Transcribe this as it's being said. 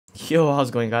Yo, how's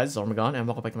it going guys? It's Armegon and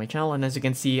welcome back to my channel, and as you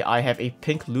can see I have a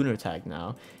pink lunar tag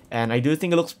now, and I do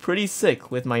think it looks pretty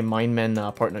sick with my minemen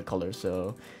partner color,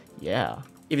 so yeah.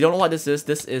 If you don't know what this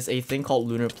is a thing called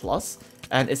Lunar Plus,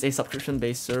 and it's a subscription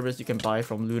based service you can buy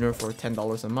from Lunar for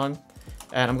 $10 a month,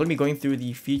 and I'm going to be going through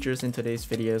the features in today's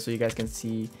video so you guys can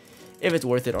see if it's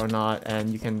worth it or not,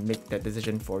 and you can make that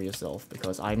decision for yourself,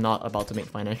 because I'm not about to make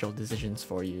financial decisions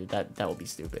for you. That would be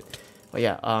stupid. But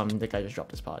yeah, the guy just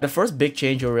dropped his pod. The first big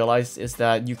change you'll realize is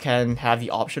that you can have the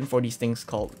option for these things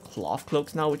called cloth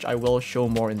cloaks now, which I will show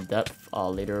more in depth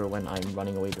later when I'm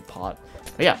running away the pod.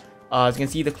 But yeah, as you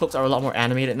can see, the cloaks are a lot more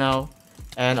animated now.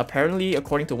 And apparently,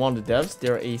 according to one of the devs,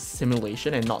 they're a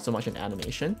simulation and not so much an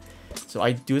animation. So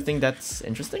I do think that's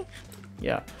interesting.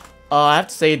 Yeah. I have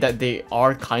to say that they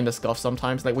are kind of scuffed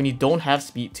sometimes. Like when you don't have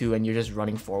speed 2 and you're just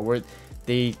running forward,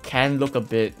 they can look a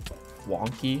bit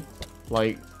wonky.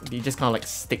 Like they just kind of like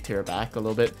stick to your back a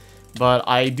little bit. But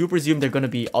I do presume they're going to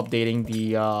be updating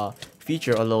the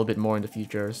feature a little bit more in the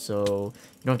future, so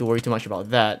you don't have to worry too much about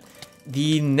that.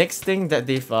 The next thing that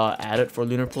they've added for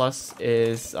Lunar Plus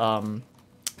is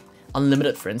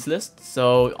unlimited friends list.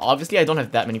 So obviously I don't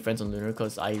have that many friends on Lunar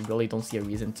because I really don't see a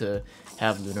reason to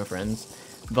have Lunar friends.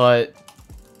 But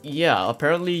yeah,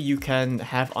 apparently you can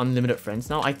have unlimited friends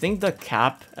now. I think the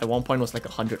cap at one point was like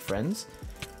 100 friends.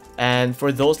 And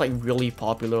for those like really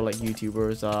popular like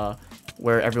YouTubers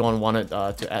where everyone wanted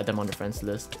to add them on the friends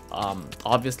list,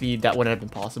 obviously that wouldn't have been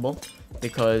possible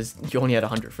because you only had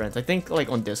 100 friends. I think like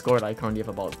on Discord I currently have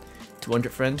about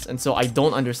 200 friends, and so I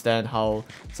don't understand how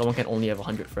someone can only have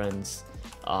 100 friends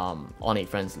on a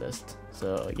friends list.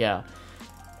 So yeah.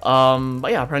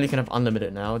 But yeah, apparently you can have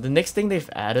unlimited now. The next thing they've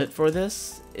added for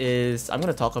this is, I'm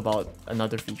going to talk about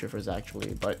another feature first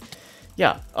actually, but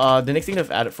yeah, the next thing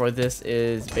they've added for this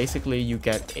is basically you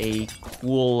get a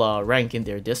cool rank in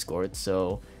their Discord,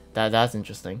 so that's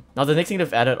interesting. Now the next thing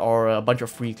they've added are a bunch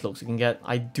of free cloaks you can get.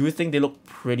 I do think they look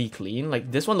pretty clean. Like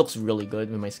this one looks really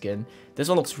good with my skin. This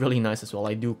one looks really nice as well.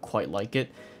 I do quite like it.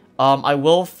 I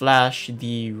will flash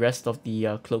the rest of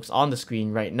the cloaks on the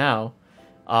screen right now.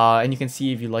 And you can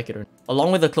see if you like it or not.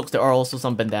 Along with the cloaks, there are also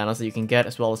some bandanas that you can get,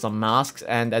 as well as some masks,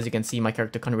 and as you can see, my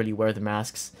character can't really wear the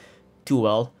masks too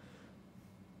well.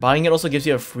 Buying it also gives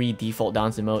you a free default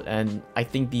dance emote, and I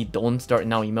think the don't start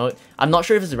now emote. I'm not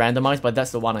sure if it's randomized, but that's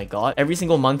the one I got. Every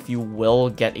single month you will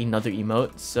get another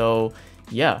emote, so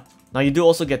yeah. Now you do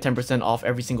also get 10% off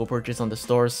every single purchase on the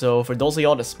store, so for those of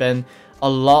y'all that spend a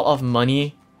lot of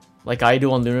money like I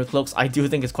do on Lunar Cloaks, I do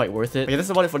think it's quite worth it. Okay, this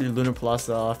is about it for the Lunar Plus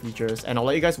features, and I'll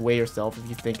let you guys weigh yourself if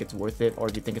you think it's worth it or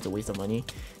if you think it's a waste of money.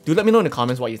 Do let me know in the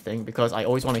comments what you think, because I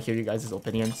always want to hear you guys'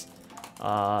 opinions.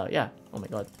 Yeah. Oh my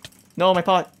god. No, my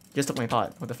pot! Just took my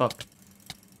pot. What the fuck?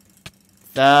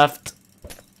 Theft!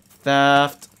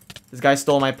 Theft! This guy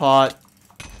stole my pot.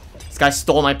 This guy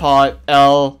stole my pot.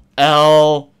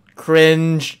 L.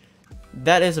 Cringe.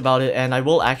 That is about it, and I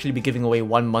will actually be giving away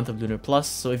 1 month of Lunar Plus,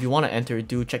 so if you want to enter,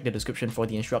 do check the description for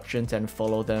the instructions and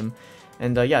follow them.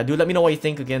 And yeah, do let me know what you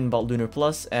think again about Lunar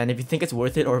Plus, and if you think it's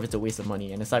worth it or if it's a waste of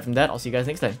money. And aside from that, I'll see you guys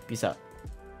next time. Peace out.